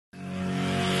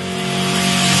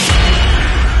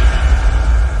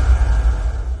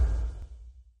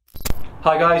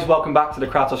Hi guys, welcome back to the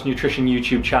KRATOS Nutrition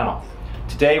YouTube channel.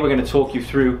 Today we're going to talk you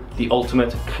through the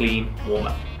ultimate clean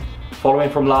warm-up. Following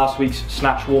from last week's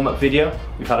snatch warm-up video,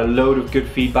 we've had a load of good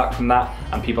feedback from that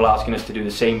and people asking us to do the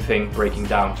same thing, breaking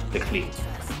down the clean.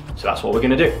 So that's what we're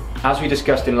going to do. As we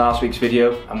discussed in last week's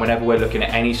video, and whenever we're looking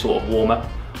at any sort of warm-up,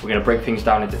 we're going to break things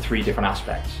down into three different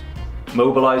aspects: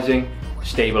 mobilizing,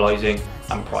 stabilizing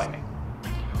and priming.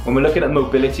 When we're looking at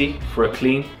mobility for a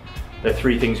clean, there are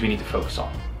three things we need to focus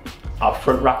on. Our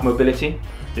front rack mobility,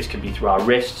 this can be through our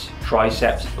wrists,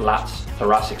 triceps, lats,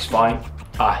 thoracic spine,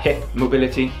 our hip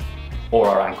mobility, or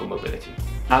our ankle mobility.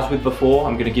 As with before,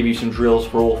 I'm going to give you some drills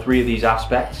for all three of these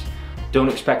aspects. Don't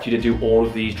expect you to do all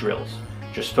of these drills.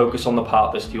 Just focus on the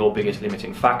part that's your biggest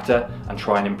limiting factor and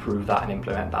try and improve that and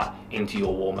implement that into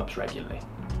your warm-ups regularly.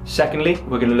 Secondly,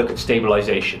 we're going to look at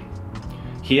stabilization.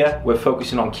 Here, we're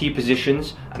focusing on key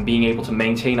positions and being able to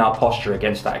maintain our posture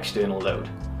against that external load.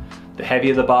 The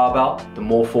heavier the barbell, the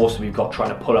more force we've got trying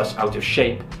to pull us out of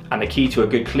shape, and the key to a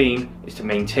good clean is to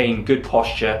maintain good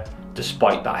posture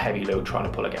despite that heavy load trying to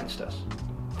pull against us.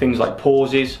 Things like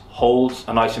pauses, holds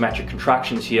and isometric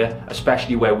contractions here,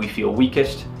 especially where we feel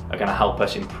weakest, are going to help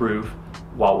us improve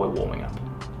while we're warming up.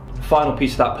 The final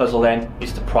piece of that puzzle then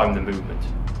is to prime the movement.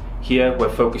 Here we're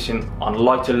focusing on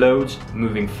lighter loads,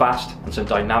 moving fast, and some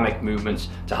dynamic movements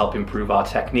to help improve our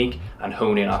technique and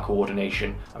hone in our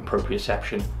coordination and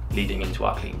proprioception leading into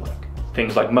our clean work.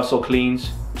 Things like muscle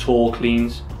cleans, tall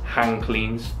cleans, hang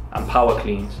cleans and power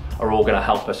cleans are all going to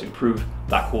help us improve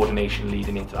that coordination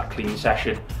leading into that clean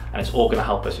session, and it's all going to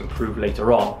help us improve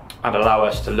later on and allow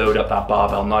us to load up that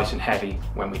barbell nice and heavy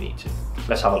when we need to.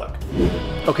 Let's have a look.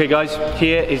 Okay guys,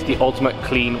 here is the ultimate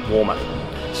clean warm-up.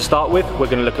 To start with, we're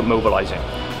going to look at mobilizing.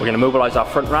 We're going to mobilize our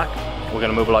front rack, we're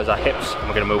going to mobilize our hips, and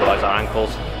we're going to mobilize our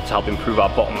ankles to help improve our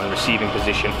bottom and receiving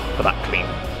position for that clean.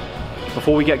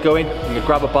 Before we get going, I'm going to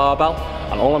grab a barbell,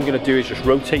 and all I'm going to do is just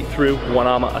rotate through one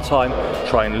arm at a time,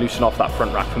 try and loosen off that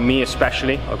front rack. For me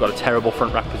especially, I've got a terrible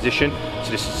front rack position,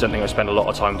 so this is something I spend a lot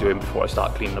of time doing before I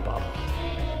start cleaning the barbell.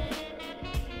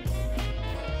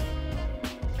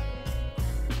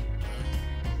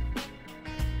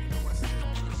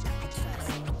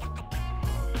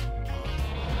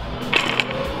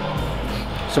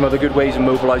 Some other good ways of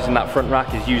mobilizing that front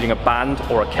rack is using a band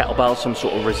or a kettlebell, some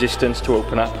sort of resistance to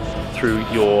open up through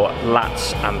your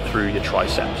lats and through your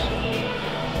triceps.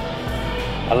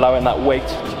 Allowing that weight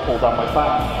to pull down my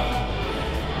back.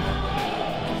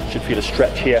 Should feel a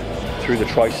stretch here through the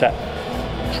tricep.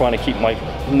 Trying to keep my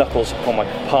knuckles on my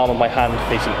palm of my hand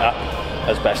facing up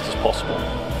as best as possible.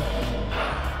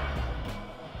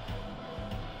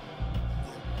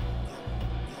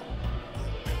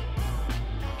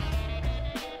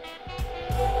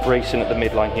 Bracing at the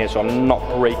midline here, so I'm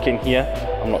not breaking here.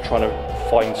 I'm not trying to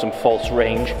find some false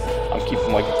range. I'm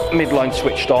keeping my midline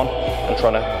switched on and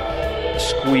trying to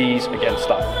squeeze against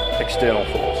that external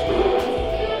force.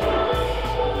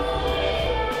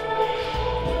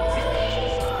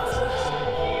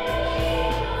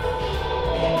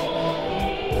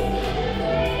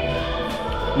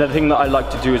 Another thing that I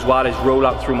like to do as well is roll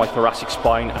out through my thoracic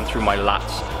spine and through my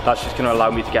lats. That's just going to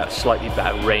allow me to get a slightly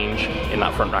better range in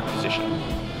that front rack position.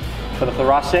 For the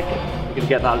thoracic, I'm going to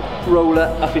get that roller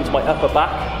up into my upper back.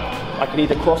 I can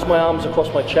either cross my arms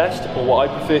across my chest, or what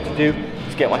I prefer to do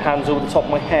is get my hands over the top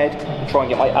of my head and try and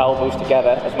get my elbows together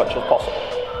as much as possible.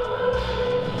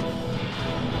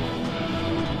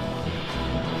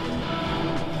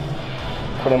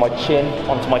 Putting my chin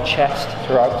onto my chest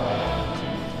throughout.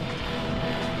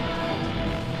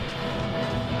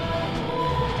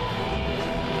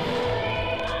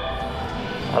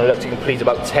 I look to complete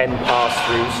about 10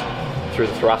 pass-throughs through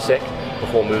the thoracic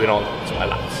before moving on to my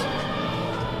lats.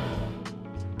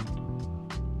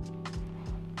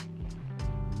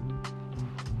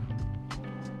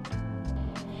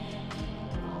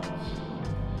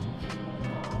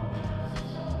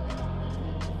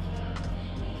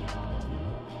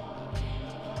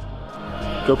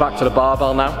 Go back to the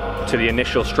barbell now, to the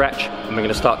initial stretch, and we're going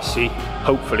to start to see,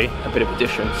 hopefully, a bit of a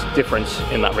difference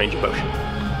in that range of motion.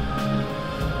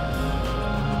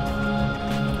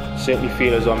 Certainly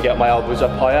feel as though I'm getting my elbows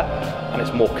up higher and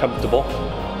it's more comfortable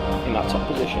in that top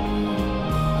position.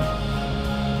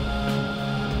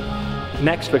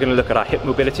 Next, we're going to look at our hip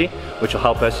mobility, which will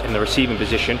help us in the receiving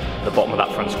position at the bottom of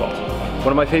that front squat. One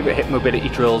of my favourite hip mobility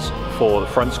drills for the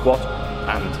front squat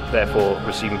and therefore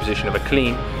receiving position of a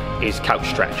clean is couch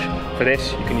stretch. For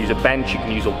this, you can use a bench, you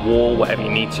can use a wall, whatever you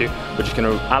need to. We're just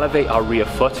going to elevate our rear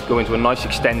foot, go into a nice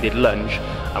extended lunge,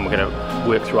 and we're going to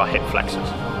work through our hip flexors.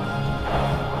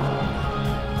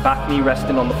 Back knee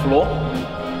resting on the floor.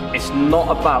 it's not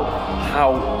about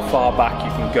how far back you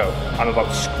can go. I'm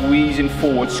about squeezing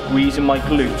forward, squeezing my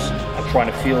glutes, and trying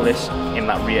to feel this in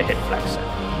that rear hip flexor.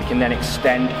 We can then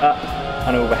extend up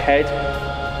and overhead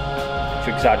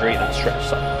to exaggerate that stretch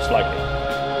slightly.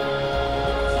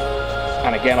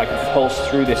 And again, I can pulse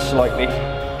through this slightly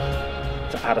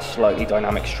to add a slightly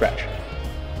dynamic stretch.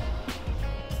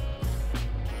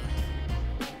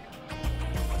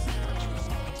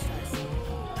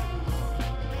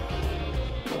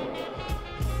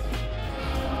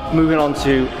 Moving on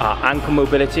to our ankle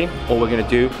mobility, all we're going to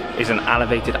do is an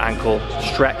elevated ankle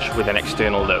stretch with an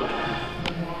external load.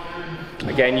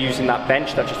 Again, using that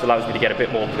bench, that just allows me to get a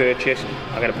bit more purchase.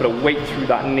 I'm going to put a weight through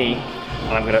that knee,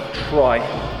 and I'm going to try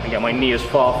and get my knee as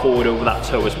far forward over that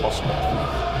toe as possible.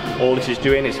 All this is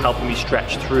doing is helping me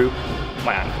stretch through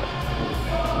my ankle.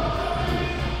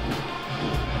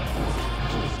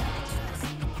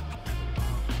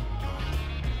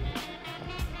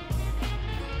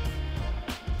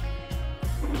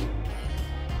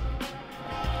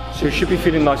 So you should be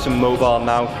feeling nice and mobile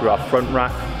now through our front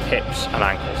rack, hips and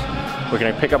ankles. We're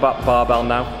going to pick up that barbell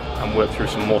now and work through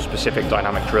some more specific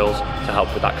dynamic drills to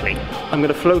help with that clean. I'm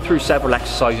going to flow through several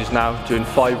exercises now, doing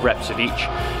 5 reps of each.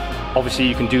 Obviously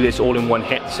you can do this all in one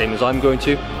hit, same as I'm going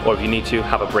to, or if you need to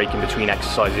have a break in between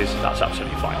exercises, that's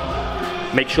absolutely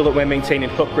fine. Make sure that we're maintaining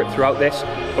hook grip throughout this,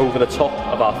 over the top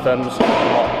of our thumbs,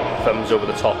 not thumbs over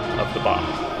the top of the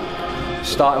bar.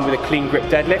 Starting with a clean grip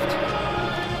deadlift.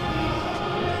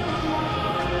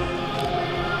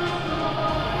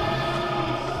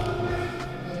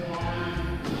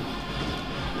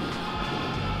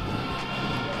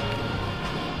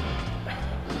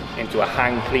 Into a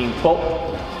hang clean pull.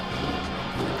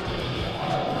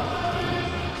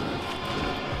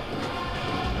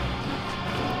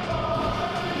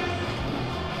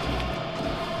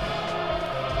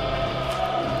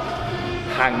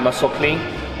 Hang muscle clean.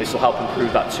 This will help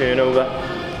improve that turnover.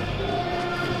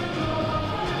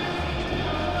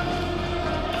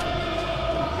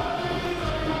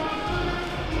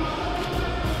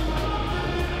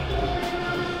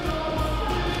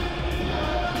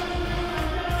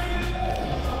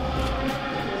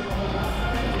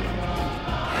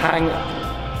 Hang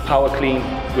power clean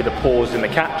with a pause in the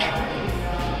catch.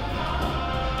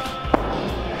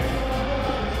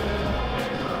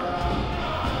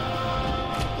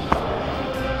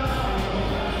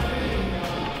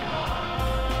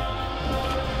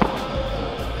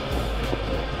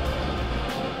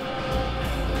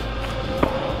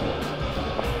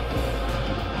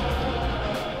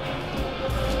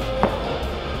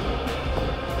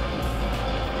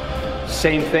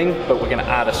 Same thing, but we're going to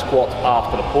add a squat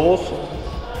after the pause.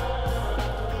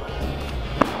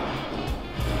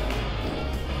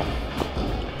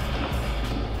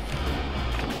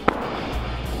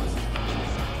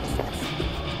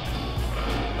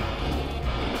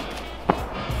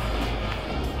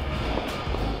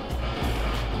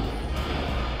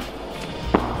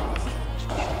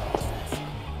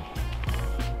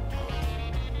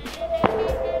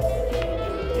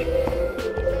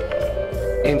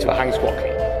 Into a hang squat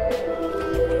clean.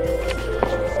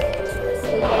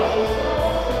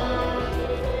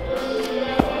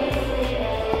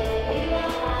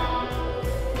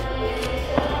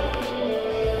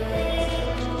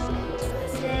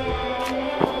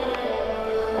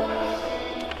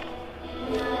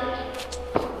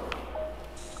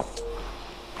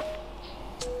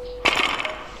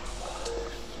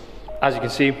 As you can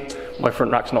see, my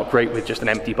front rack's not great with just an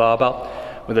empty barbell.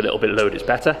 With a little bit of load it's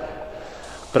better.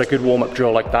 But a good warm-up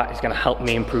drill like that is going to help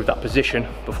me improve that position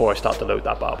before I start to load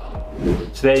that barbell.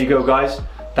 So there you go guys,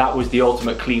 that was the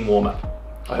ultimate clean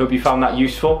warm-up. I hope you found that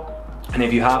useful, and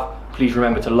if you have, please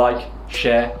remember to like,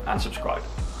 share and subscribe.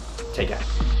 Take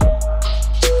care.